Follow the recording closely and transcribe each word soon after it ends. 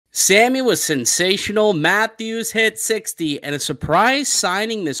Sammy was sensational. Matthews hit 60, and a surprise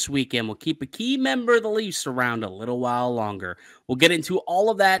signing this weekend will keep a key member of the Leafs around a little while longer. We'll get into all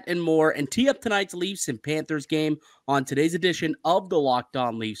of that and more and tee up tonight's Leafs and Panthers game on today's edition of the Locked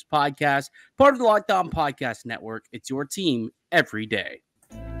On Leafs podcast, part of the Locked On Podcast Network. It's your team every day.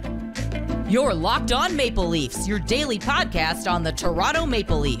 You're Locked On Maple Leafs, your daily podcast on the Toronto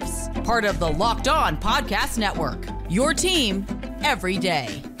Maple Leafs, part of the Locked On Podcast Network, your team every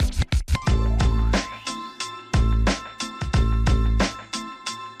day.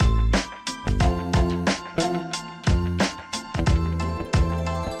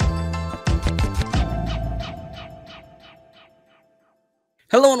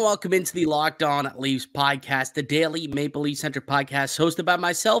 Hello and welcome into the Locked On Leafs podcast, the daily Maple Leaf Center podcast hosted by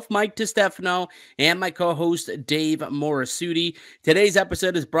myself, Mike DiStefano, and my co-host, Dave Morassutti. Today's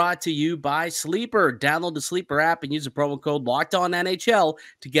episode is brought to you by Sleeper. Download the Sleeper app and use the promo code LOCKEDONNHL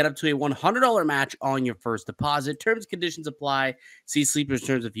to get up to a $100 match on your first deposit. Terms and conditions apply. See Sleeper's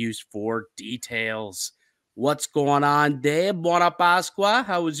terms of use for details. What's going on, Dave? Buona Pasqua.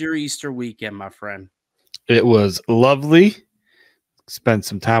 How was your Easter weekend, my friend? It was lovely. Spent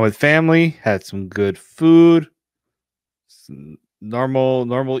some time with family, had some good food, some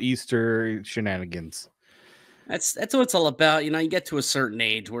normal Easter shenanigans. That's what it's all about. You know, you get to a certain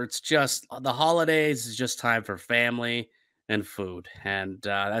age where it's just the holidays is just time for family and food. And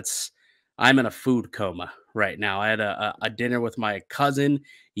I'm in a food coma right now. I had a dinner with my cousin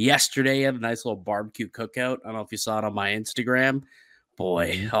yesterday. I had a nice little barbecue cookout. I don't know if you saw it on my Instagram.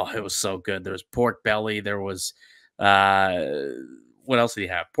 Boy, it was so good. There was pork belly. There was what else did he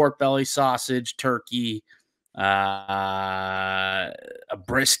have? Pork belly, sausage, turkey, a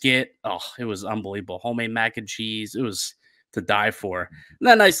brisket. Oh, it was unbelievable. Homemade mac and cheese. It was to die for. And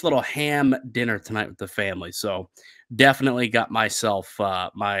that nice little ham dinner tonight with the family. So definitely got myself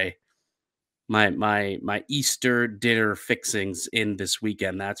my Easter dinner fixings in this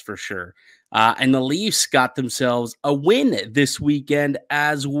weekend. That's for sure. And the Leafs got themselves a win this weekend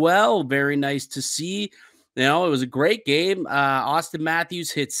as well. Very nice to see. You know, it was a great game. Auston Matthews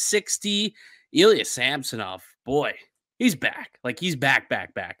hit 60. Ilya Samsonov, boy, he's back. Like, he's back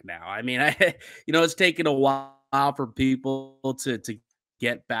now. I mean, it's taken a while for people to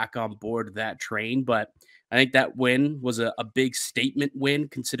get back on board that train, but I think that win was a big statement win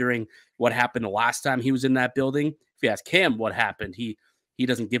considering what happened the last time he was in that building. If you ask him what happened, he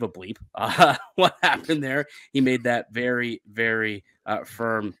doesn't give a bleep. What happened there? He made that very, very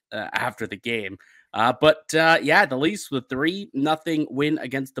firm after the game. But the Leafs with 3-0 win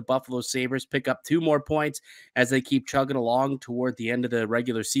against the Buffalo Sabres pick up 2 more points as they keep chugging along toward the end of the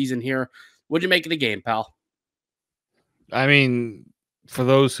regular season here. What'd you make of the game, pal? I mean, for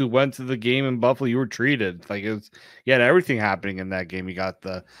those who went to the game in Buffalo, you were treated. Like, you had everything happening in that game. You got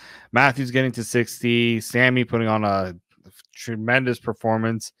the Matthews getting to 60, Sammy putting on a tremendous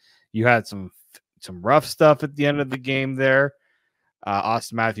performance. You had some rough stuff at the end of the game there.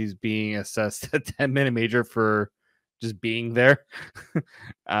 Auston Matthews being assessed a 10-minute major for just being there.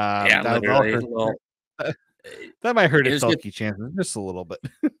 That might hurt his sulky chances just a little bit.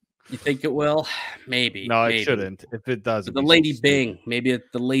 You think it will? Maybe. No, it shouldn't. If it does, the Lady Bing. Maybe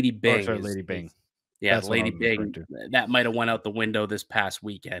the Lady Bing. Oh, sorry, Lady Bing. Yeah, the Lady Bing. That might have went out the window this past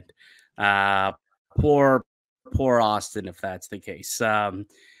weekend. Poor Austin, if that's the case.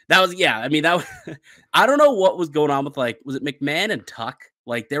 I don't know what was going on with, was it McMahon and Tuck?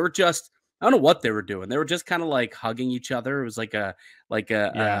 Like, they were just, I don't know what they were doing. They were just kind of like hugging each other. It was like an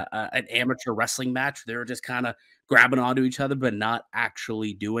amateur wrestling match. They were just kind of grabbing onto each other, but not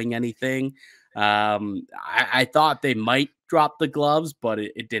actually doing anything. I thought they might drop the gloves, but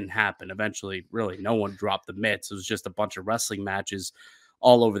it didn't happen. Eventually, really, no one dropped the mitts. It was just a bunch of wrestling matches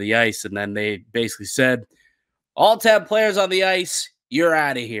all over the ice. And then they basically said, all 10 players on the ice, you're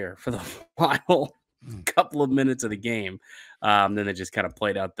out of here for the final couple of minutes of the game. Then they just kind of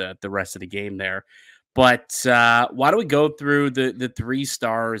played out the rest of the game there. But why don't we go through the 3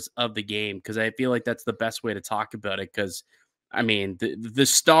 stars of the game? Because I feel like that's the best way to talk about it. Because, I mean, the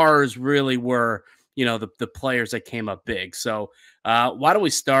stars really were, the players that came up big. So why don't we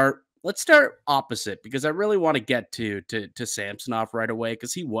start? Let's start opposite, because I really want to get to Samsonov right away,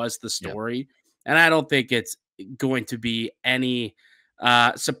 because he was the story. Yep. And I don't think it's going to be any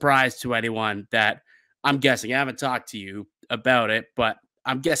surprise to anyone that I'm guessing. I haven't talked to you about it, but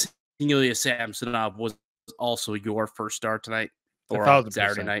I'm guessing Ilya Samsonov was also your first star tonight or on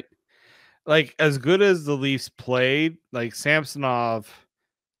Saturday night. Like, as good as the Leafs played, like, Samsonov,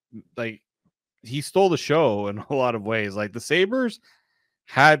 like, he stole the show in a lot of ways. Like, the Sabres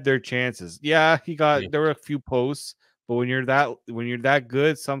had their chances. Yeah, there were a few posts, But when you're that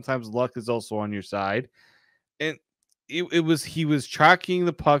good, sometimes luck is also on your side. And he was tracking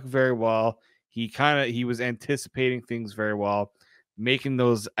the puck very well. He was anticipating things very well, making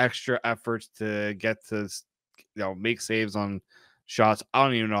those extra efforts to get to make saves on shots. I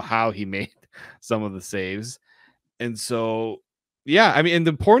don't even know how he made some of the saves. And so, yeah, I mean, and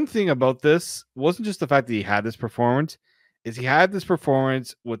the important thing about this wasn't just the fact that he had this performance, is he had this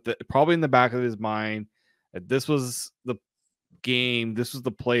performance with probably in the back of his mind that this was the game, this was the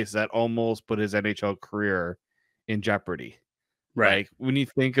place that almost put his NHL career in jeopardy. Right. Like when you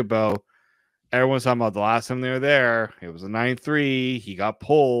think about everyone's talking about the last time they were there, it was a 9-3. He got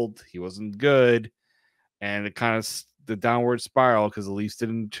pulled. He wasn't good. And it kind of the downward spiral because the Leafs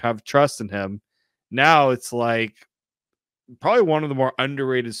didn't have trust in him. Now it's like probably one of the more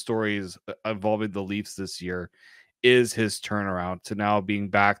underrated stories involving the Leafs this year is his turnaround to now being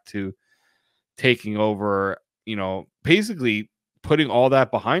back to taking over, basically putting all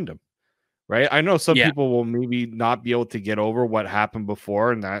that behind him. Right. I know some people will maybe not be able to get over what happened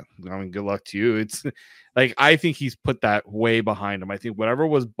before, and that, I mean, good luck to you. It's like, I think he's put that way behind him. I think whatever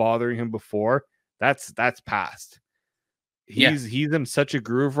was bothering him before, that's past. He's in such a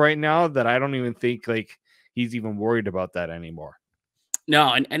groove right now that I don't even think like he's even worried about that anymore.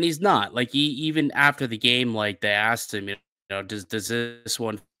 No, and he's not. Like, even after the game, like, they asked him, does this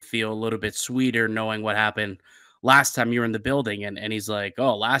one feel a little bit sweeter knowing what happened last time you were in the building? And he's like,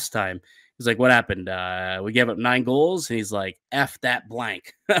 oh, last time. He's like, what happened? We gave up 9 goals. And he's like, F that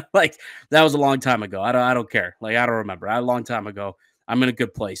blank. Like, that was a long time ago. I don't care. Like, I don't remember. A long time ago. I'm in a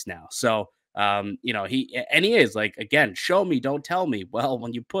good place now. So, he is like, again, show me, don't tell me. Well,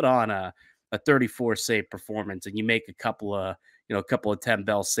 when you put on a 34 save performance and you make a couple of 10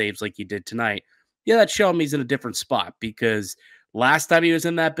 bell saves like you did tonight, that's showing me he's in a different spot, because last time he was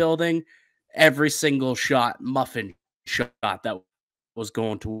in that building, every single muffin shot that was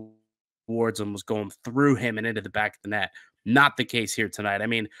going towards him was going through him and into the back of the net. Not the case here tonight. I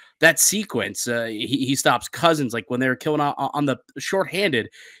mean, that sequence, he stops Cousins, like when they were killing on the shorthanded,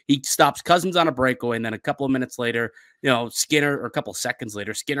 he stops Cousins on a breakaway, and then a couple of minutes later, Skinner, or a couple of seconds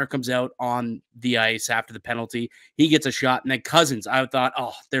later, Skinner comes out on the ice after the penalty. He gets a shot, and then Cousins, I thought,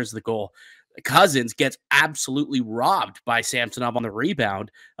 oh, there's the goal. Cousins gets absolutely robbed by Samsonov on the rebound.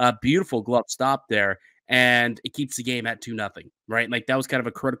 Beautiful glove stop there, and it keeps the game at 2-0, right? Like, that was kind of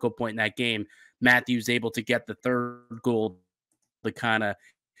a critical point in that game. Matthews able to get the third goal to kind of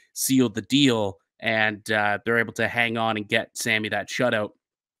seal the deal, and they're able to hang on and get Sammy that shutout.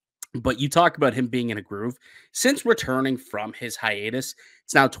 But you talk about him being in a groove. Since returning from his hiatus,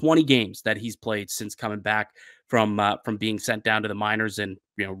 it's now 20 games that he's played since coming back from being sent down to the minors and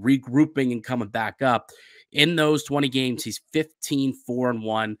regrouping and coming back up. In those 20 games, he's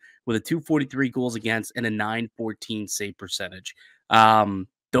 15-4-1 with a 243 goals against and a 914 save percentage.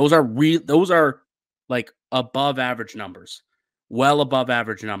 Those are like above average numbers, well above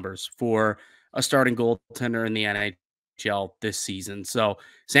average numbers for a starting goaltender in the NHL this season. So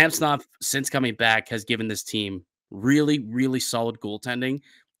Samsonov, since coming back, has given this team really, really solid goaltending.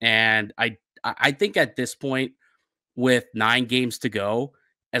 And I think at this point, with 9 games to go,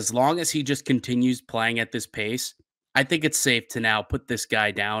 as long as he just continues playing at this pace, I think it's safe to now put this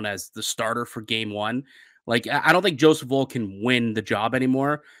guy down as the starter for game 1. Like, I don't think Joseph Woll can win the job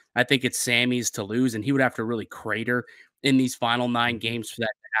anymore. I think it's Sammy's to lose, and he would have to really crater in these final 9 games for that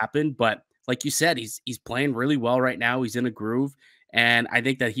to happen. But like you said, he's playing really well right now. He's in a groove, and I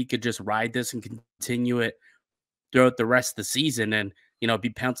think that he could just ride this and continue it throughout the rest of the season and, be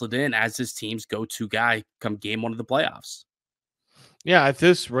penciled in as his team's go-to guy come game 1 of the playoffs. Yeah, at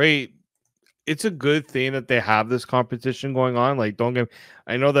this rate, it's a good thing that they have this competition going on. Like,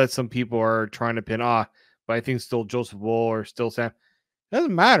 I know that some people are trying to pin but I think still Joseph Woll or still Sam. It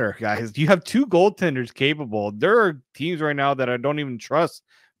doesn't matter, guys. You have 2 goaltenders capable. There are teams right now that I don't even trust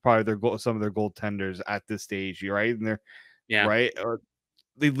probably some of their goaltenders at this stage, right? And right, or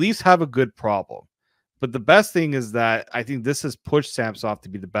they at least have a good problem. But the best thing is that I think this has pushed Samsonov to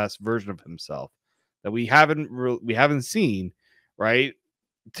be the best version of himself that we haven't seen, right?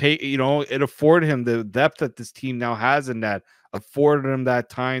 It afforded him the depth that this team now has, and that afforded him that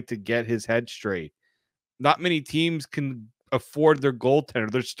time to get his head straight. Not many teams can afford their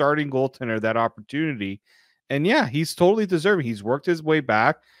starting goaltender, that opportunity. And yeah, he's totally deserving. He's worked his way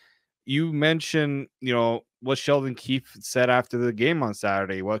back. You mentioned, what Sheldon Keefe said after the game on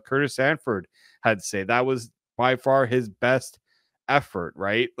Saturday, what Curtis Sanford had to say. That was by far his best effort,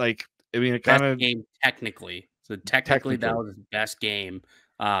 right? Like, I mean, it kind of game technically. So technically, that was his best game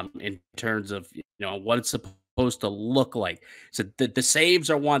in terms of what it's supposed supposed to look like. So the saves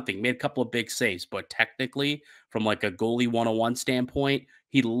are one thing, made a couple of big saves, but technically, from like a goalie 101 standpoint,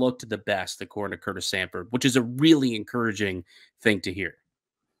 he looked the best according to Curtis Sanford, which is a really encouraging thing to hear.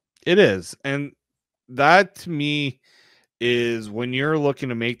 It is. And that to me is when you're looking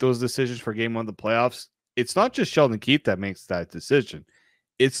to make those decisions for game one of the playoffs, it's not just Sheldon Keefe that makes that decision.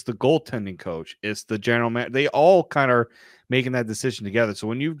 It's the goaltending coach. It's the general man. They all kind of making that decision together. So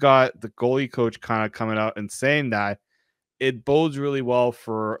when you've got the goalie coach kind of coming out and saying that, it bodes really well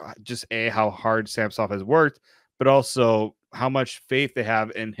for just how hard Samsonov has worked, but also how much faith they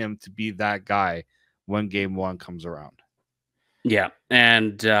have in him to be that guy when game one comes around. Yeah,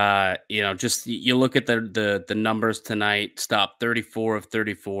 and just you look at the numbers tonight. Stop 34 of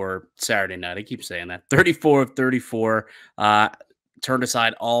 34 Saturday night. I keep saying that 34 of 34. Turned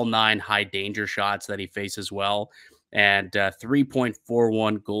aside all 9 high danger shots that he faced as well, and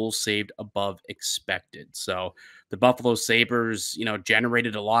 3.41 goals saved above expected. So the Buffalo Sabres,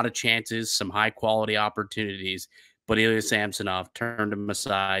 generated a lot of chances, some high quality opportunities, but Ilya Samsonov turned them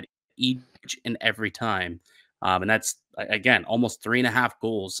aside each and every time. And that's, again, almost 3.5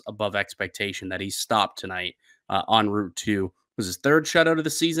 goals above expectation that he stopped tonight en route to. It was his 3rd shutout of the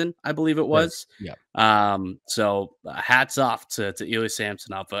season, I believe it was. Yeah. So hats off to Ilya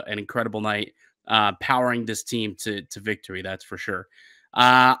Samsonov. An incredible night, powering this team to victory, that's for sure.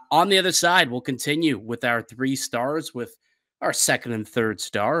 On the other side, we'll continue with our 3 stars with our 2nd and 3rd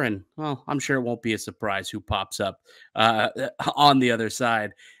star. And, well, I'm sure it won't be a surprise who pops up on the other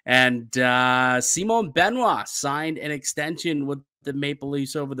side. And Simon Benoit signed an extension with the Maple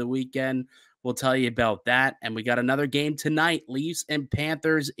Leafs over the weekend. We'll tell you about that. And we got another game tonight, Leafs and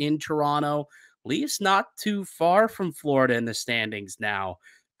Panthers in Toronto. Leafs not too far from Florida in the standings now.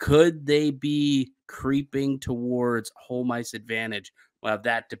 Could they be creeping towards home ice advantage? We'll have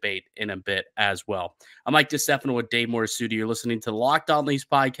that debate in a bit as well. I'm Mike DiStefano with Dave Morassutti. You're listening to the Locked On Leafs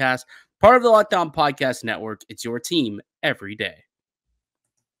podcast, part of the Locked On Podcast Network. It's your team every day.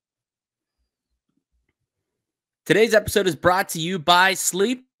 Today's episode is brought to you by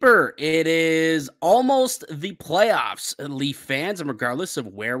Sleeper. It is almost the playoffs, Leaf fans, and regardless of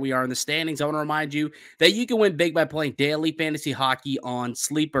where we are in the standings, I want to remind you that you can win big by playing daily fantasy hockey on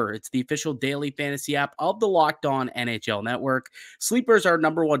Sleeper. It's the official daily fantasy app of the Locked On NHL Network. Sleeper is our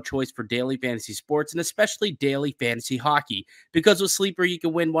 #1 choice for daily fantasy sports and especially daily fantasy hockey, because with Sleeper, you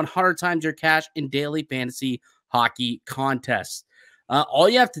can win 100 times your cash in daily fantasy hockey contests. All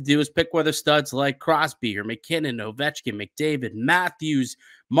you have to do is pick whether studs like Crosby or McKinnon, Ovechkin, McDavid, Matthews,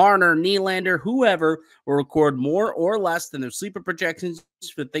 Marner, Nylander, whoever will record more or less than their sleeper projections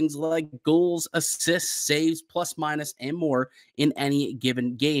for things like goals, assists, saves, plus, minus, and more in any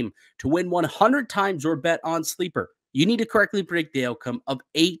given game. To win 100 times your bet on Sleeper, you need to correctly predict the outcome of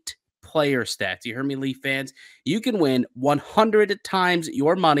 8 player stats. You heard me, Leaf fans. You can win 100 times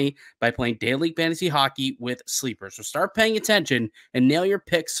your money by playing daily fantasy hockey with Sleeper. So start paying attention and nail your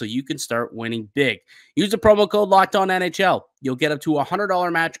picks so you can start winning big. Use the promo code LOCKEDONNHL. You'll get up to a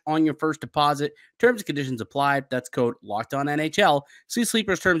 $100 match on your first deposit. Terms and conditions apply. That's code LOCKEDONNHL. See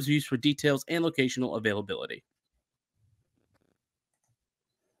Sleeper's terms of use for details and locational availability.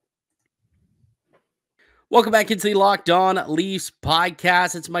 Welcome back into the Locked On Leafs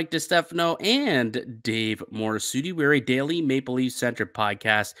podcast. It's Mike DiStefano and Dave Morassutti. We're a daily Maple Leaf-centric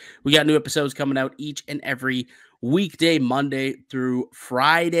podcast. We got new episodes coming out each and every weekday, Monday through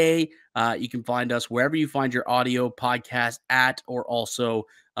Friday. You can find us wherever you find your audio podcast at, or also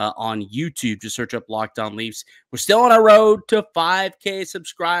on YouTube. Just search up Locked On Leafs. We're still on our road to 5K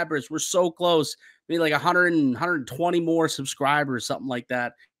subscribers. We're so close. We need like 100 and 120 more subscribers, something like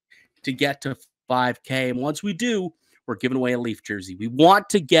that, to get to 5K. And once we do, we're giving away a Leaf jersey. We want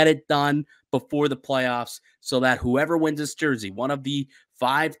to get it done before the playoffs so that whoever wins this jersey, one of the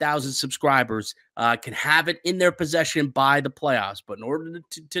 5,000 subscribers, can have it in their possession by the playoffs. But in order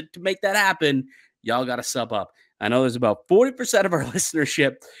to make that happen, y'all got to sub up. I know there's about 40% of our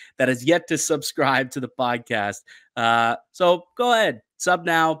listenership that has yet to subscribe to the podcast. So go ahead, sub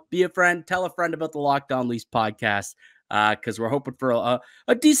now, be a friend, tell a friend about the Locked On Leafs podcast. Because we're hoping for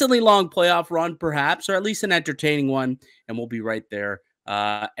a decently long playoff run, perhaps, or at least an entertaining one. And we'll be right there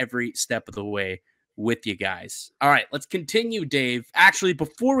every step of the way with you guys. All right, let's continue, Dave. Actually,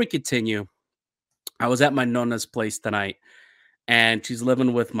 before we continue, I was at my Nona's place tonight, and she's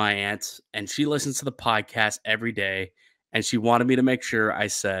living with my aunt, and she listens to the podcast every day, and she wanted me to make sure I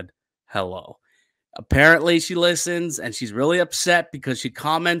said hello. Apparently she listens, and she's really upset because she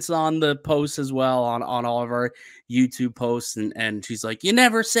comments on the posts as well, on all of our YouTube posts. And she's like, you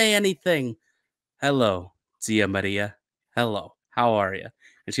never say anything. Hello, Tia Maria. Hello. How are you?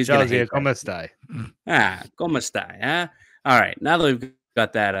 and she's going to hate ¿Cómo está? ¿Cómo está? Huh? All right, now that we've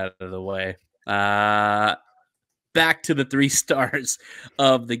got that out of the way, back to the 3 stars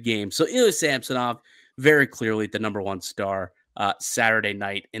of the game. So Ilya Samsonov, very clearly the number 1 star Saturday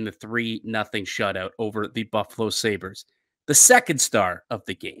night in the 3-0 shutout over the Buffalo Sabres. The 2nd star of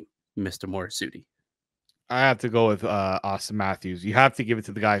the game, Mr. Morassutti. I have to go with Auston Matthews. You have to give it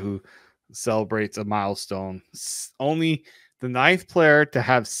to the guy who celebrates a milestone. Only the 9th player to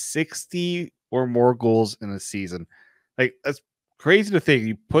have 60 or more goals in a season. Like, that's crazy to think.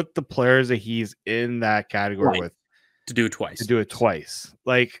 You put the players that he's in that category with to do it twice.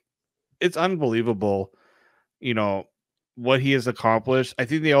 Like, it's unbelievable, you know, what he has accomplished. I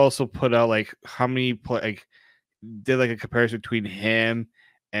think they also put out like how many did like a comparison between him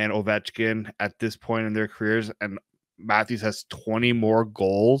and Ovechkin at this point in their careers, and Matthews has 20 more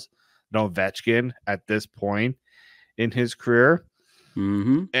goals than Ovechkin at this point in his career.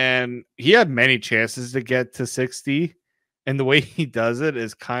 And he had many chances to get to 60, and the way he does it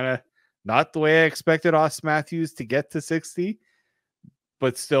is kind of not the way I expected Auston Matthews to get to 60.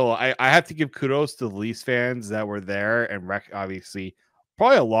 But still, I have to give kudos to the Leafs fans that were there, and obviously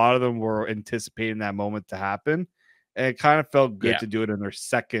probably a lot of them were anticipating that moment to happen. And it kind of felt good to do it in their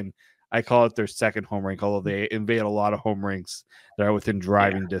second, I call it their second home rink, although they invade a lot of home rinks that are within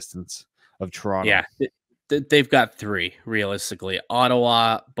driving distance of Toronto. Yeah, they've got 3, realistically.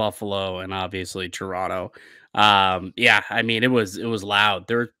 Ottawa, Buffalo, and obviously Toronto. Yeah, I mean, it was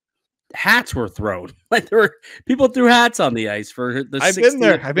loud. Hats were thrown. Like, there were people threw hats on the ice for the. I've been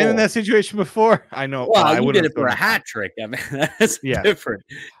there. I've been in that situation before. I know. Well, you did it for a hat trick. I mean, that's different.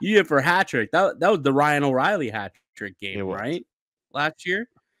 You did it for a hat trick. That was the Ryan O'Reilly hat trick game, right? Last year.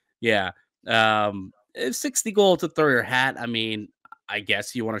 Yeah. 60 goals to throw your hat. I mean, I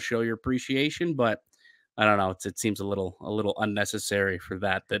guess you want to show your appreciation, but I don't know. It seems a little unnecessary for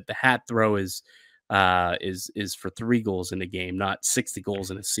that. That the hat throw is for 3 goals in a game, not 60 goals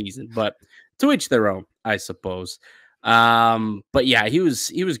in a season, but to each their own, I suppose. But yeah, he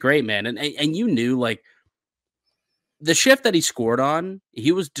was great, man. And you knew, like, the shift that he scored on,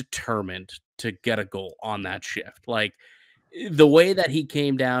 he was determined to get a goal on that shift. Like, the way that he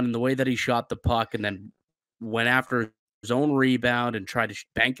came down and the way that he shot the puck and then went after his own rebound and tried to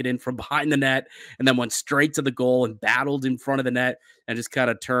bank it in from behind the net, and then went straight to the goal and battled in front of the net and just kind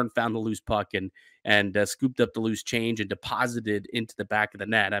of found the loose puck and scooped up the loose change and deposited into the back of the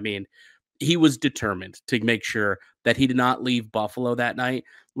net. I mean, he was determined to make sure that he did not leave Buffalo that night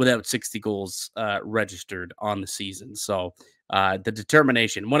without 60 goals registered on the season. So the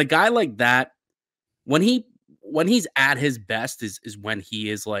determination, when a guy like that, when he's at his best is when he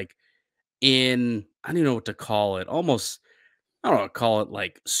is like in, I don't know what to call it, almost, I don't know, call it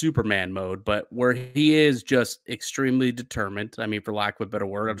like Superman mode, but where he is just extremely determined. I mean, for lack of a better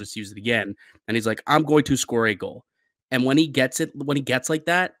word, I'll just use it again. And he's like, I'm going to score a goal. And when he gets like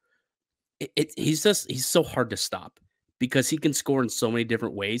that, he's so hard to stop because he can score in so many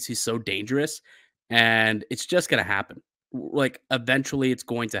different ways. He's so dangerous, and it's just going to happen. Like, eventually it's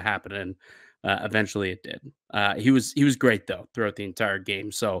going to happen. And eventually it did. He was great though throughout the entire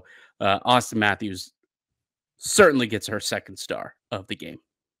game. So Auston Matthews certainly gets her 2nd star of the game.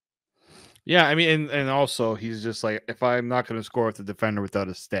 Yeah, I mean, and also he's just like, if I'm not going to score with the defender without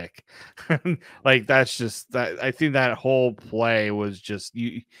a stick, like, that's just that. I think that whole play was just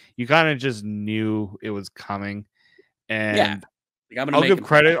you kind of just knew it was coming, and I'll give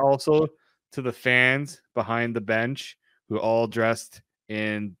credit also to the fans behind the bench who all dressed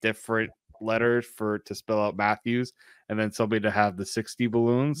in different letters to spell out Matthews, and then somebody to have the 60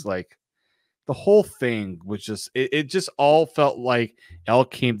 balloons. Like, the whole thing was just it just all felt like it all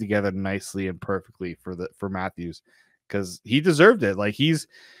came together nicely and perfectly for Matthews, because he deserved it. Like,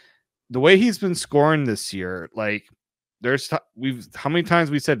 the way he's been scoring this year, like, how many times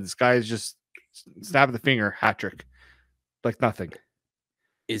we said this guy is just snap of the finger hat trick, like nothing.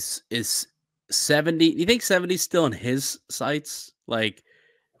 Is 70? You think 70 is still in his sights? Like,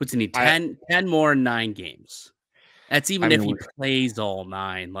 what's he need? 10 more in 9 games. That's even if he plays all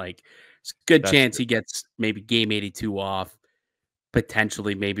 9. Like, it's a good chance he gets maybe game 82 off,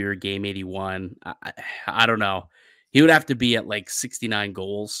 potentially maybe, or game 81. I don't know. He would have to be at like 69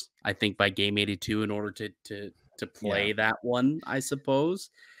 goals, I think, by game 82 in order to play that one, I suppose.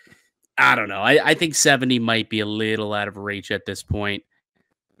 I don't know. I think 70 might be a little out of reach at this point.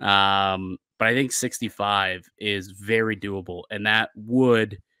 But I think 65 is very doable, and that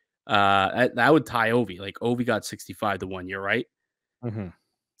would tie Ovi. Like, Ovi got 65 the 1 year, right? Mm-hmm.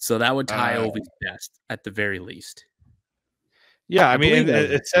 So that would tie Ovi's best at the very least. Yeah, I mean,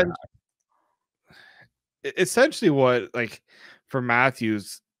 it's essentially what, like, for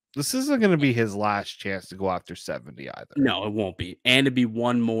Matthews, this isn't going to be his last chance to go after 70 either. No, it won't be. And it'd be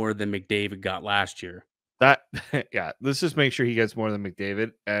one more than McDavid got last year. That, yeah, let's just make sure he gets more than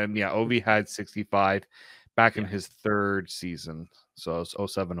McDavid. And yeah, Ovi had 65 back in his third season. So it's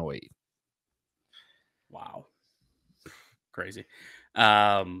 07-08. Wow. Crazy.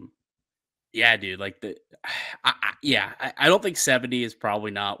 Yeah, dude, like I don't think 70 is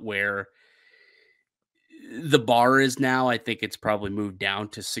probably not where the bar is now. I think it's probably moved down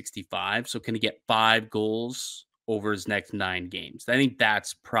to 65. So can he get 5 goals over his next 9 games? I think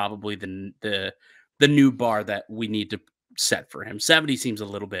that's probably the new bar that we need to set for him. 70 seems a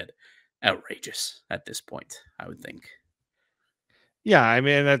little bit outrageous at this point, I would think. Yeah, I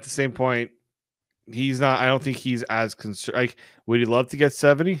mean, at the same point, he's not. I don't think he's as concerned. Like, would he love to get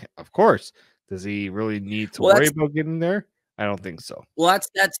 70? Of course. Does he really need to worry about getting there? I don't think so. Well,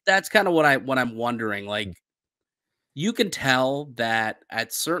 that's kind of what I'm wondering. Like, you can tell that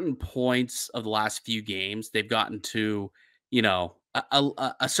at certain points of the last few games, they've gotten to, you know,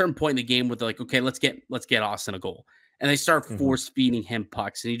 a certain point in the game where they're like, okay, let's get Auston a goal, and they start force feeding him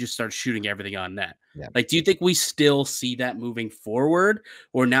pucks, and he just starts shooting everything on net. Yeah. Like, do you think we still see that moving forward,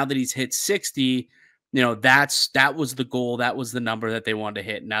 or now that he's hit 60? You know, that was the goal. That was the number that they wanted to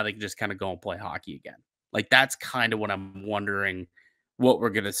hit. Now they can just kind of go and play hockey again. Like, that's kind of what I'm wondering what we're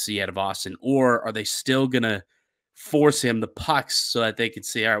going to see out of Auston. Or are they still going to force him the pucks so that they can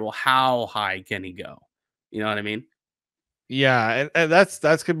see, all right, well, how high can he go? You know what I mean? Yeah. And that's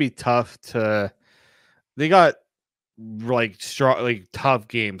going to be tough they got like strong, like tough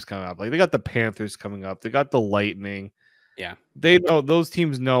games coming up. Like, they got the Panthers coming up. They got the Lightning. Yeah. They know, those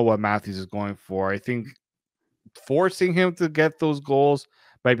teams know what Matthews is going for. I think forcing him to get those goals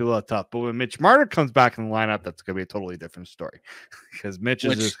might be a little tough. But when Mitch Marner comes back in the lineup, that's going to be a totally different story, because Mitch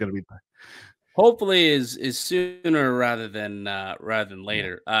is just going to be hopefully is sooner rather than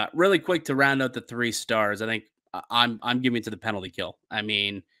later. Really quick to round out the 3 stars. I think I'm giving it to the penalty kill. I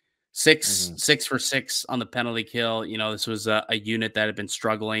mean, 6 for 6 on the penalty kill. You know, this was a unit that had been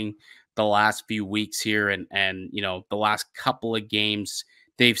struggling the last few weeks here, and you know, the last couple of games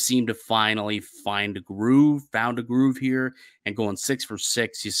they've seemed to finally found a groove here, and going 6 for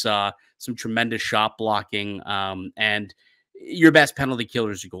 6. You saw some tremendous shot blocking, and your best penalty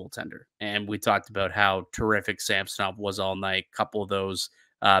killer is your goaltender. And we talked about how terrific Samsonov was all night. A couple of those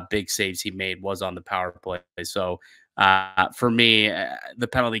big saves he made was on the power play. So for me, the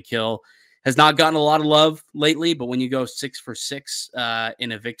penalty kill has not gotten a lot of love lately, but when you go 6 for 6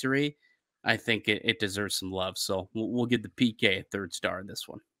 in a victory, I think it deserves some love. So we'll give the PK a 3rd star in this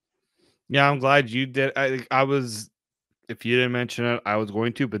one. Yeah, I'm glad you did. I was, if you didn't mention it, I was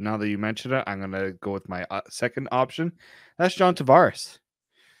going to, but now that you mentioned it, I'm going to go with my second option. That's John Tavares.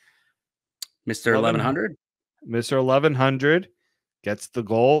 Mr. 1100. Mr. 1100 gets the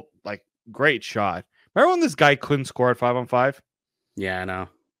goal. Like, great shot. Remember when this guy couldn't score at 5-on-5? Yeah, I know.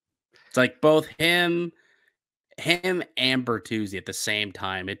 It's like both him and Bertuzzi at the same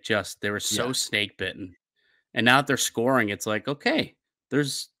time. They were so snake bitten. And now that they're scoring, it's like, okay,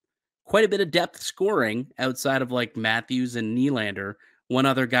 there's quite a bit of depth scoring outside of like Matthews and Nylander when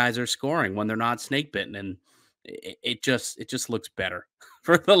other guys are scoring, when they're not snake bitten. And it just looks better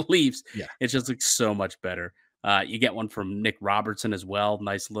for the Leafs. Yeah. It just looks so much better. You get one from Nick Robertson as well.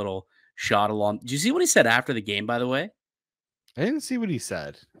 Nice little shot along. Did you see what he said after the game, by the way? I didn't see what he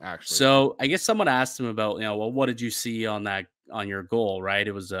said, actually. So I guess someone asked him about, you know, well, what did you see on your goal, right?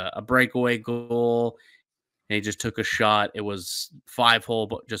 It was a breakaway goal, and he just took a shot. It was 5-hole,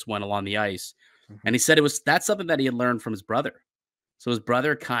 but just went along the ice. And he said that's something that he had learned from his brother. So his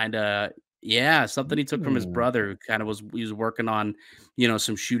brother something he took from his brother, who kind of he was working on, you know,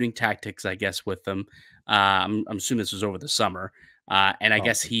 some shooting tactics, I guess, with them. I'm assuming this was over the summer. And I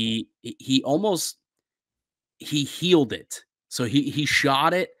guess he heeled it. So he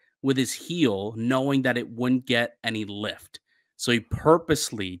shot it with his heel, knowing that it wouldn't get any lift. So he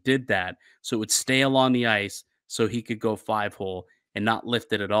purposely did that so it would stay along the ice, so he could go 5-hole and not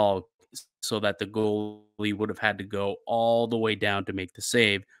lift it at all, so that the goalie would have had to go all the way down to make the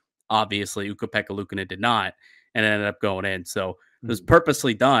save. Obviously, Ukko-Pekka Luukkonen did not, and it ended up going in. So it was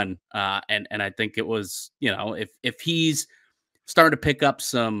purposely done. And I think it was, you know, if he's starting to pick up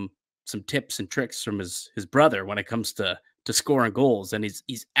some tips and tricks from his brother when it comes to scoring goals, and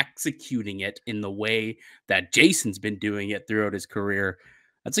he's executing it in the way that Jason's been doing it throughout his career,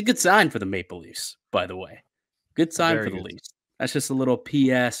 that's a good sign for the Maple Leafs, by the way. Good sign for the Leafs. That's just a little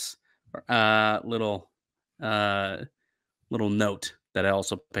PS, little note that I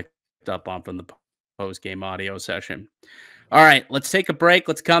also picked up on from the post-game audio session. All right, let's take a break.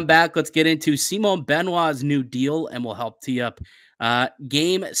 Let's come back. Let's get into Simon Benoit's new deal, and we'll help tee up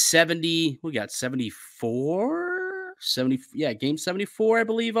game 70. We got 74? 70, yeah, game 74, I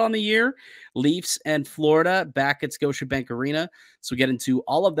believe, on the year. Leafs and Florida back at Scotiabank Arena. So we get into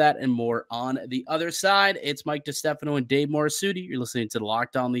all of that and more on the other side. It's Mike DiStefano and Dave Morassutti. You're listening to the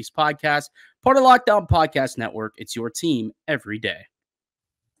Locked On Leafs podcast, part of Locked On Podcast Network. It's your team every day.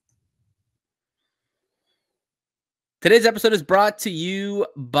 Today's episode is brought to you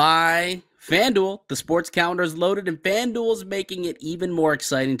by FanDuel. The sports calendar is loaded, and FanDuel is making it even more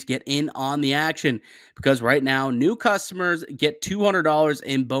exciting to get in on the action because right now, new customers get $200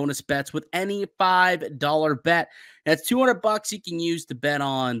 in bonus bets with any $5 bet. That's $200 you can use to bet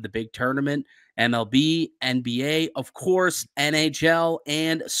on the big tournament, MLB, NBA, of course, NHL,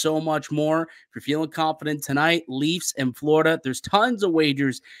 and so much more. If you're feeling confident tonight, Leafs and Florida, there's tons of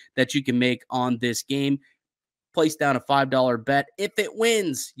wagers that you can make on this game. Place down a $5 bet. If it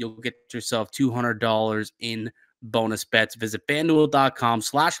wins, you'll get yourself $200 in bonus bets. Visit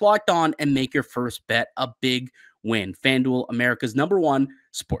FanDuel.com/lockedon and make your first bet a big win. FanDuel, America's #1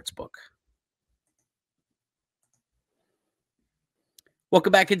 sportsbook.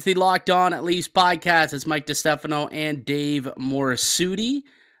 Welcome back into the Locked On Leafs podcast. It's Mike DiStefano and Dave Morassutti.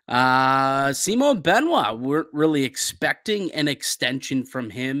 Simon Benoit, we're really expecting an extension from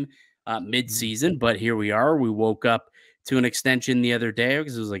him mid-season, but here we are. We woke up to an extension the other day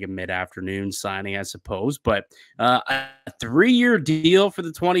because it was like a mid-afternoon signing, I suppose. But a 3-year deal for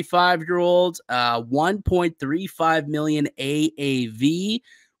the 25-year-old, $1.35 million AAV.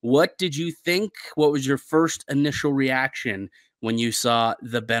 What did you think? What was your first initial reaction when you saw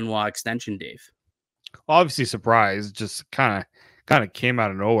the Benoit extension, Dave? Obviously surprised. Just kind of came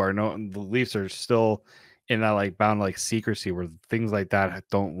out of nowhere. No, the Leafs are still in that like bound like secrecy where things like that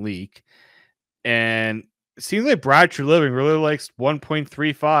don't leak. And it seems like Brad Treliving really likes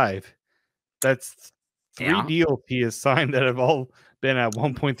 1.35. That's 3 deals he has signed that have all been at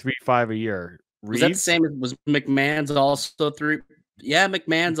 1.35 a year. Was that the same as was McMahon's also 3? Yeah,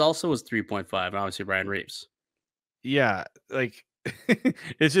 McMahon's also was 3.5, and obviously Brian Reeves. Yeah, like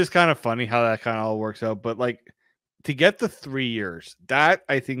it's just kind of funny how that kind of all works out. But like to get the 3 years, that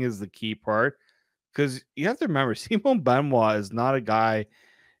I think is the key part. Because you have to remember, Simon Benoit is not a guy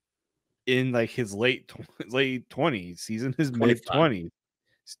in like his late 20s. He's in his mid 20s.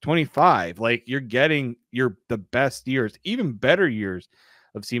 He's 25. Like you're getting the best years, even better years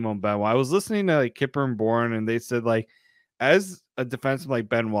of Simon Benoit. I was listening to like Kipper and Bourne, and they said like as a defenseman like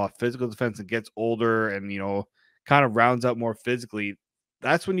Benoit, physical defenseman gets older and kind of rounds out more physically,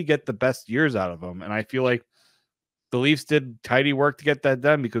 that's when you get the best years out of him. And I feel like the Leafs did tidy work to get that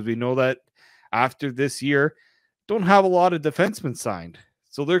done because we know that after this year, don't have a lot of defensemen signed.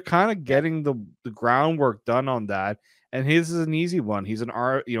 So they're kind of getting the groundwork done on that. And his is an easy one. He's he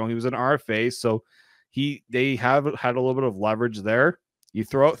was an RFA. So they have had a little bit of leverage there. You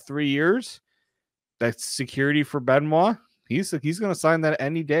throw out 3 years, that's security for Benoit. He's going to sign that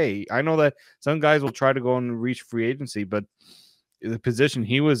any day. I know that some guys will try to go and reach free agency, but the position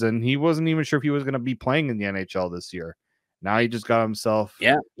he was in, he wasn't even sure if he was going to be playing in the NHL this year. Now he just got himself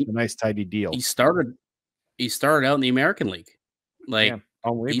a nice tidy deal. He started out in the American League.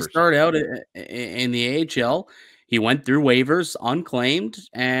 He started out in the AHL. He went through waivers, unclaimed,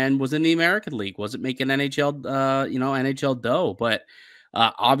 and was in the American League. Wasn't making NHL dough, but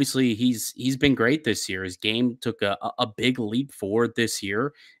obviously he's been great this year. His game took a big leap forward this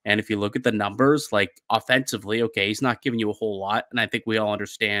year. And if you look at the numbers, like offensively, okay, he's not giving you a whole lot, and I think we all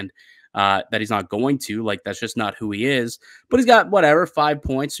understand that he's not going to. Like, that's just not who he is. But he's got 5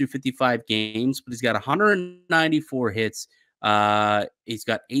 points through 55 games, but he's got 194 hits. He's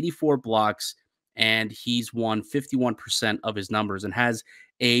got 84 blocks, and he's won 51% of his numbers and has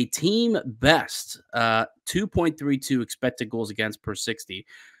a team best 2.32 expected goals against per 60.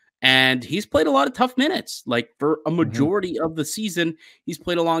 And he's played a lot of tough minutes. Like, for a majority of the season, he's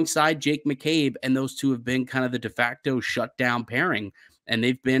played alongside Jake McCabe, and those two have been kind of the de facto shutdown pairing. And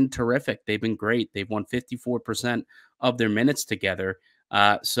they've been terrific. They've been great. They've won 54% of their minutes together.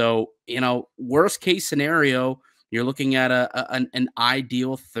 So, worst case scenario, you're looking at an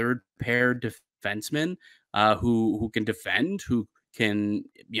ideal third pair defenseman who can defend, who can,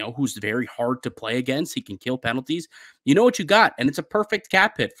 who's very hard to play against. He can kill penalties. You know what you got, and it's a perfect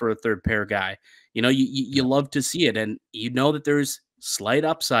cap hit for a third pair guy. You love to see it, and that there's slight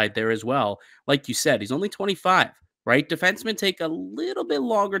upside there as well. Like you said, he's only 25. Right? Defensemen take a little bit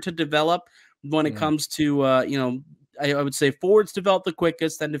longer to develop when it comes to, I would say forwards develop the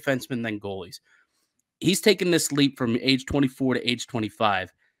quickest, then defensemen, then goalies. He's taken this leap from age 24 to age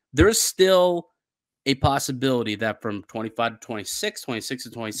 25. There's still a possibility that from 25 to 26, 26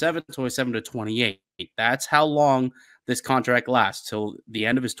 to 27, 27 to 28, that's how long this contract lasts till the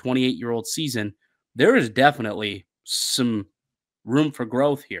end of his 28-year-old season. There is definitely some room for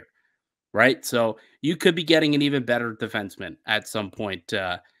growth here, right? So you could be getting an even better defenseman at some point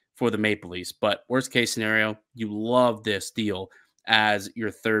for the Maple Leafs. But worst case scenario, you love this deal as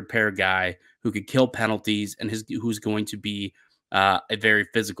your third pair guy who could kill penalties and who's going to be a very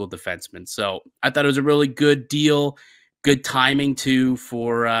physical defenseman. So I thought it was a really good deal, good timing too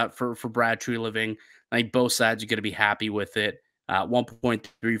for Brad Treliving. I think both sides are going to be happy with it.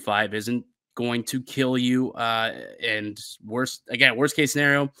 1.35 isn't going to kill you. And worst case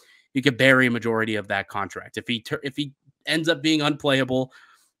scenario, you could bury a majority of that contract. If he ends up being unplayable,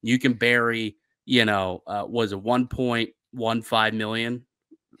 you can bury, was it 1.15 million,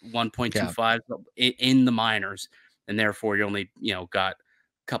 1.25 in the minors. And therefore you only, got a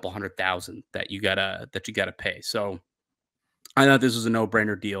couple $100,000 that you gotta pay. So I thought this was a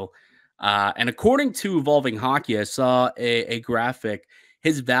no-brainer deal. And according to Evolving Hockey, I saw a graphic.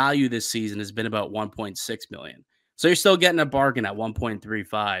 His value this season has been about 1.6 million. So you're still getting a bargain at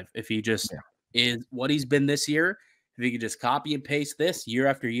 1.35 if he just is what he's been this year. If you could just copy and paste this year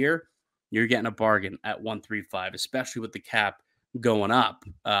after year, you're getting a bargain at 1.35, especially with the cap going up.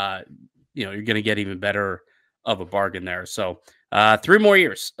 You're going to get even better of a bargain there. So 3 more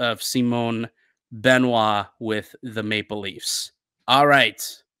years of Simon Benoit with the Maple Leafs. All right.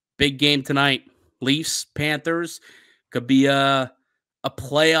 Big game tonight. Leafs, Panthers. Could be a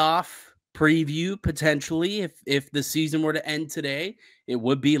playoff preview potentially. If the season were to end today, it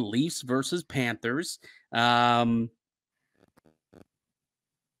would be Leafs versus Panthers.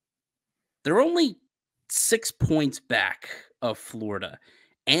 They're only 6 points back of Florida,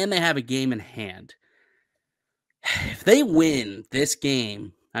 and they have a game in hand. If they win this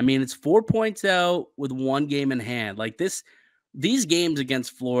game, I mean, it's 4 points out with 1 game in hand. Like these games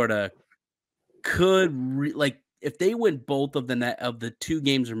against Florida could if they win both of the 2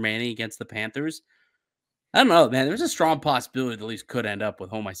 games remaining against the Panthers, I don't know, man. There's a strong possibility the Leafs could end up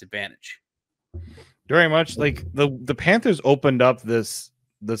with home ice advantage. Very much. Like the Panthers opened up this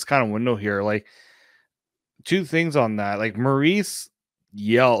kind of window here. Like 2 things on that. Like Maurice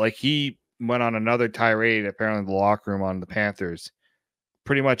yelled, like he went on another tirade apparently in the locker room on the Panthers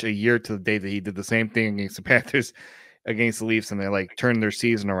pretty much a year to the day that he did the same thing against the Panthers against the Leafs, and they like turned their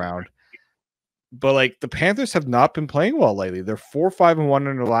season around. But like the Panthers have not been playing well lately. They're 4-5-1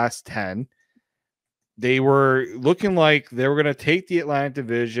 in their last 10. They were looking like they were going to take the Atlantic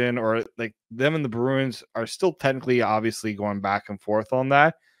Division, or like them and the Bruins are still technically obviously going back and forth on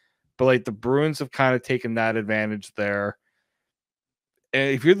that. But like the Bruins have kind of taken that advantage there. And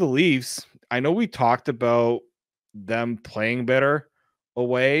if you're the Leafs, I know we talked about them playing better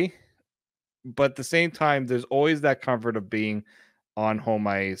away, but at the same time, there's always that comfort of being on home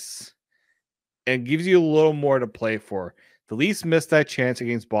ice. And gives you a little more to play for. The Leafs missed that chance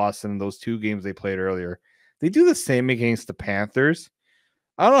against Boston in those 2 games they played earlier. They do the same against the Panthers.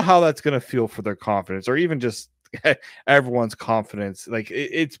 I don't know how that's going to feel for their confidence, or even just everyone's confidence. Like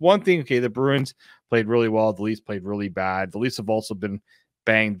it's one thing. Okay, the Bruins played really well. The Leafs played really bad. The Leafs have also been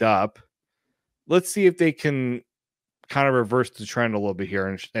banged up. Let's see if they can kind of reverse the trend a little bit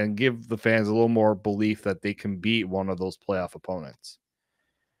here and give the fans a little more belief that they can beat one of those playoff opponents.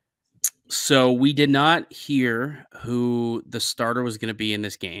 So we did not hear who the starter was going to be in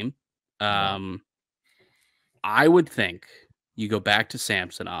this game. I would think you go back to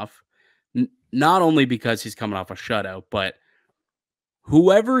Samsonov, not only because he's coming off a shutout, but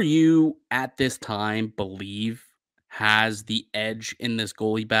whoever you at this time believe has the edge in this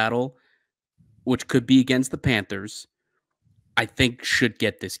goalie battle, which could be against the Panthers, I think should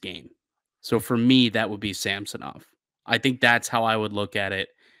get this game. So for me, that would be Samsonov. I think that's how I would look at it.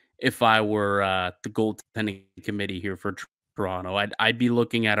 If I were the goaltending committee here for Toronto, I'd be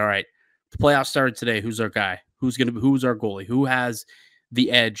looking at, all right, the playoffs started today. Who's our guy? Who's our goalie? Who has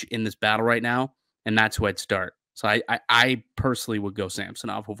the edge in this battle right now? And that's who I'd start. So I personally would go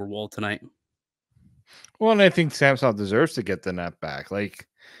Samsonov over Woll tonight. Well, and I think Samsonov deserves to get the net back. Like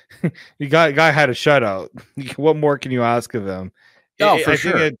guy had a shutout. What more can you ask of him? Oh, for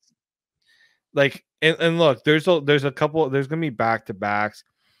sure. Think it's like, and look, there's a couple. There's gonna be back-to-backs.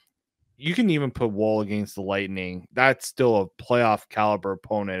 You can even put Woll against the Lightning. That's still a playoff caliber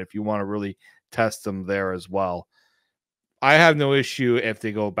opponent if you want to really test them there as well. I have no issue if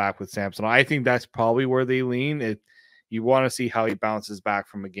they go back with Samson. I think that's probably where they lean. You want to see how he bounces back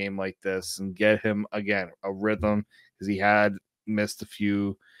from a game like this and get him, again, a rhythm, because he had missed a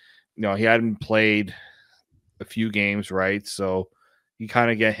few. He hadn't played a few games, right? So you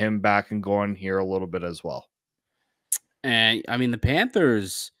kind of get him back and going here a little bit as well. And I mean, the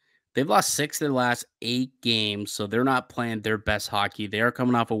Panthers, they've lost 6 of their last 8 games, so they're not playing their best hockey. They are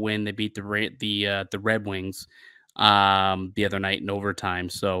coming off a win. They beat the Red Wings the other night in overtime.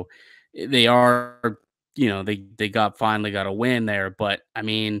 So they are, they finally got a win there. But I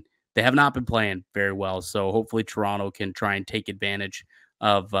mean, they have not been playing very well. So hopefully Toronto can try and take advantage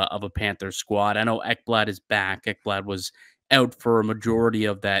of a Panthers squad. I know Ekblad is back. Ekblad was out for a majority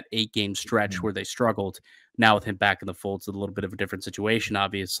of that 8-game stretch where they struggled. Now with him back in the fold, it's a little bit of a different situation,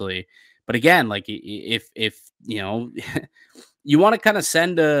 obviously. But again, like if you want to kind of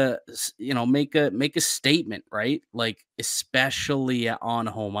send make a statement, right? Like especially on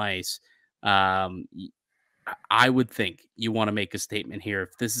home ice, I would think you want to make a statement here.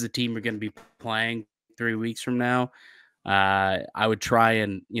 If this is a team you're going to be playing 3 weeks from now, I would try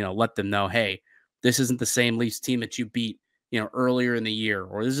and let them know, hey, this isn't the same Leafs team that you beat earlier in the year,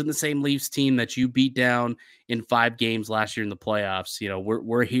 or this isn't the same Leafs team that you beat down in 5 games last year in the playoffs.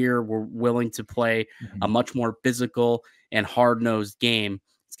 We're here. We're willing to play a much more physical and hard-nosed game.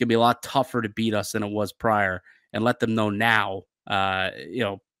 It's going to be a lot tougher to beat us than it was prior, and let them know now,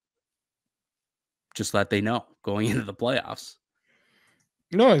 just let they know going into the playoffs.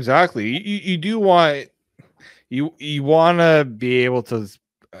 No, exactly. You do want you want to be able to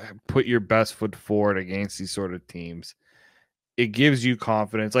put your best foot forward against these sort of teams. It gives you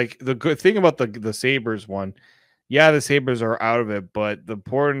confidence. Like the good thing about the Sabres one, yeah, the Sabres are out of it, but the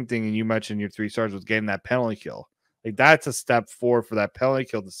important thing, and you mentioned your 3 stars, was getting that penalty kill. Like that's a step forward for that penalty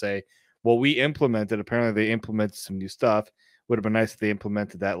kill to say, well, we implemented. Apparently, they implemented some new stuff. Would have been nice if they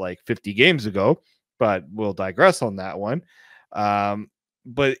implemented that like 50 games ago, but we'll digress on that one.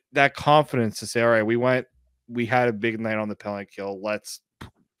 But that confidence to say, all right, we had a big night on the penalty kill. Let's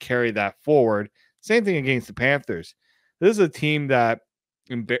carry that forward. Same thing against the Panthers. This is a team that,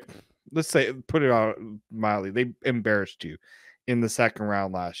 let's say, put it out mildly, they embarrassed you in the second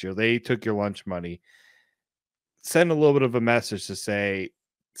round last year. They took your lunch money. Send a little bit of a message to say,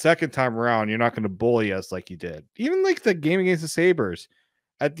 second time around, you're not going to bully us like you did. Even like the game against the Sabres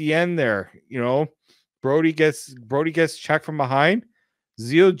at the end there, Brody gets checked from behind.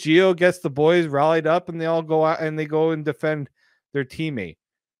 Gio gets the boys rallied up, and they all go out and they go and defend their teammate.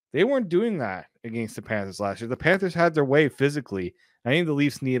 They weren't doing that against the Panthers last year. The Panthers had their way physically. I think the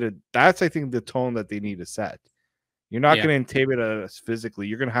Leafs that's, I think, the tone that they need to set. You're not going to intimidate us physically.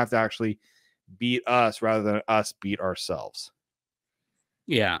 You're going to have to actually beat us rather than us beat ourselves.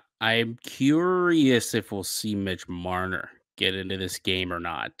 Yeah, I'm curious if we'll see Mitch Marner get into this game or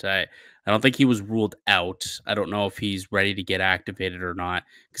not. I don't think he was ruled out. I don't know if he's ready to get activated or not,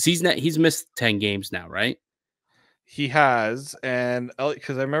 because he's missed 10 games now, right? He has, and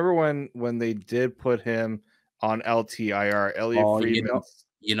because I remember when they did put him on LTIR, Elliot Friedman.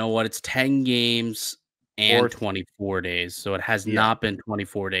 You know what? It's 10 games and 24 days, so it has not been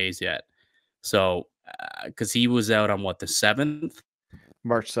 24 days yet. So, because he was out on the 7th?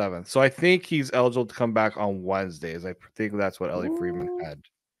 March 7th. So I think he's eligible to come back on Wednesdays. I think that's what Elliot Friedman had.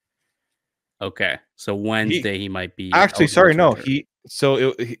 Okay, so Wednesday he might be. Actually, sorry, no.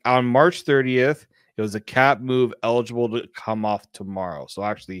 On March 30th, it was a cap move eligible to come off tomorrow. So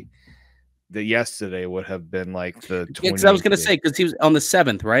actually, the yesterday would have been like the 20th. Because I was going to say, because he was on the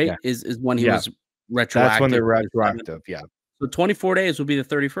 7th, right? Yeah. Is when he was retroactive. That's when they're retroactive. Yeah. So 24 days would be the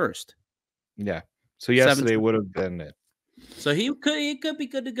 31st. Yeah. So yesterday would have been it. So he could be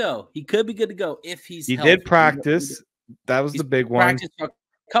good to go. He could be good to go if he's. He did practice. That was the big one. Practiced for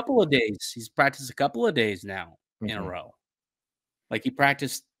a couple of days. He's practiced a couple of days now in a row. Like he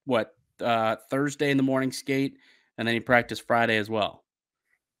practiced Thursday in the morning skate, and then he practiced Friday as well.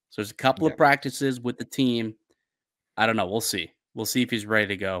 So there's a couple of practices with the team. I don't know. We'll see. We'll see if he's ready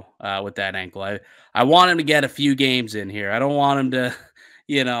to go with that ankle. I want him to get a few games in here. I don't want him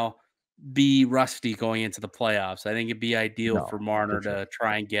to, be rusty going into the playoffs. I think it'd be ideal for Marner to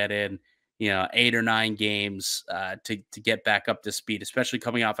try and get in, 8 or 9 games to get back up to speed, especially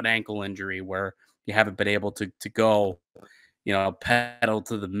coming off an ankle injury where you haven't been able to go, pedal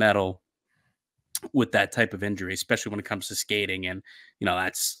to the metal with that type of injury, especially when it comes to skating. And,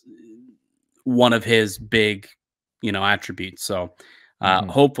 that's one of his big, attributes. So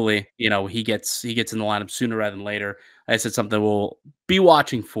hopefully, he gets in the lineup sooner rather than later. I said something we'll be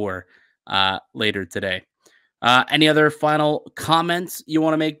watching for later today. Any other final comments you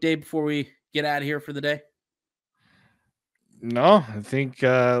want to make, Dave, before we get out of here for the day? No, I think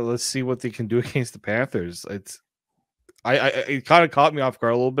let's see what they can do against the Panthers. It kind of caught me off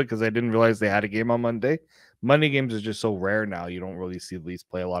guard a little bit because I didn't realize they had a game on Monday. Monday games are just so rare now. You don't really see the Leafs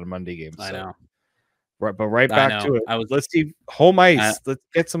play a lot of Monday games. I know. Right, but right back to it. Let's see home ice. Let's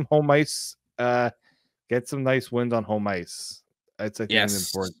get some home ice. Get some nice wins on home ice. That's I think an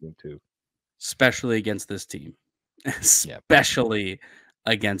important thing too, especially against this team, especially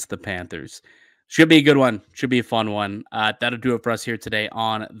against the Panthers. Should be a good one. Should be a fun one. That'll do it for us here today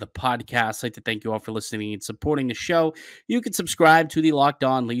on the podcast. I'd like to thank you all for listening and supporting the show. You can subscribe to the Locked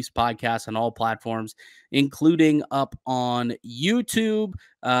On Leafs podcast on all platforms, including up on YouTube.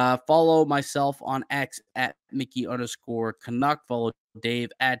 Follow myself on X at Mickey_Canuck. Follow Dave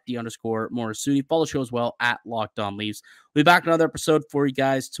at D_Morassutti. Follow the show as well at Locked On Leafs. We'll be back another episode for you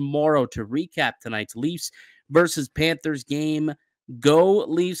guys tomorrow to recap tonight's Leafs versus Panthers game. Go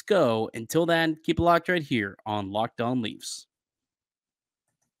Leafs go. Until then, keep it locked right here on Locked On Leafs.